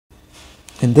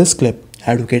In this clip,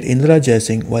 Advocate Indira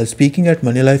Jaising, while speaking at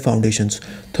Moneylife Foundation's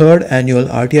third annual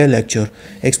RTI lecture,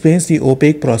 explains the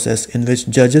opaque process in which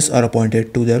judges are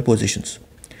appointed to their positions.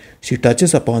 She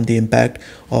touches upon the impact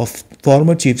of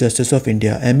former Chief Justice of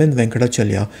India M.N.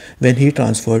 Venkatachalya when he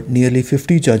transferred nearly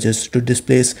 50 judges to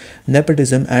displace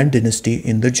nepotism and dynasty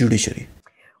in the judiciary.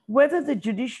 Whether the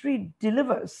judiciary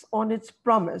delivers on its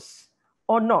promise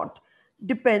or not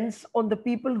depends on the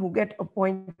people who get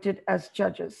appointed as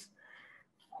judges.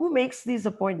 Who makes these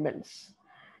appointments?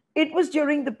 It was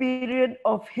during the period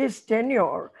of his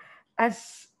tenure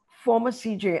as former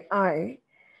CJI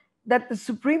that the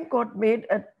Supreme Court made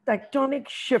a tectonic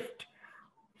shift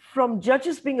from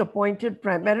judges being appointed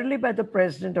primarily by the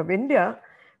President of India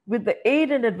with the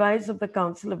aid and advice of the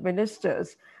Council of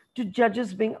Ministers to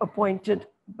judges being appointed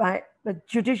by the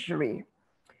judiciary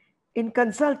in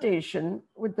consultation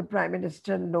with the Prime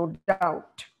Minister, no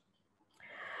doubt.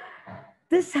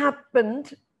 This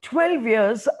happened 12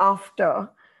 years after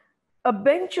a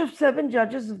bench of 7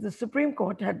 judges of the Supreme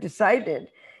Court had decided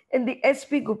in the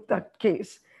S.P. Gupta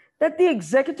case that the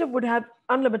executive would have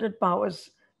unlimited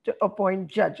powers to appoint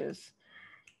judges.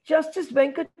 Justice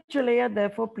Venkatachalya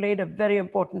therefore played a very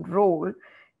important role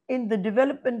in the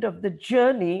development of the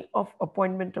journey of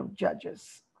appointment of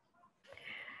judges.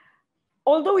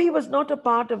 Although he was not a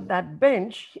part of that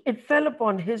bench, it fell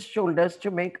upon his shoulders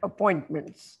to make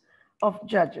appointments of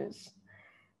judges.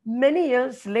 Many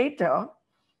years later,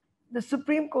 the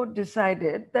Supreme Court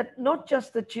decided that not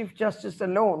just the Chief Justice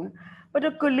alone, but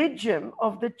a collegium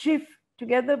of the Chief,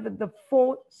 together with the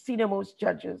 4 senior-most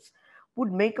judges,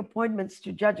 would make appointments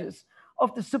to judges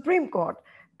of the Supreme Court,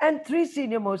 and 3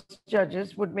 senior-most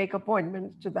judges would make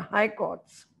appointments to the High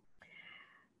Courts.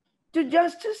 To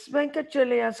Justice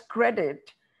Venkatachalya's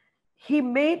credit, he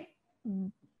made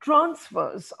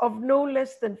transfers of no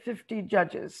less than 50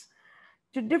 judges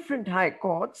to different high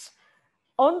courts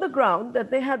on the ground that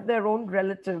they had their own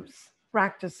relatives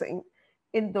practicing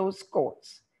in those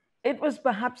courts. It was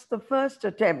perhaps the first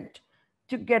attempt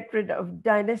to get rid of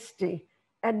dynasty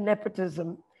and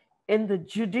nepotism in the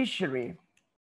judiciary.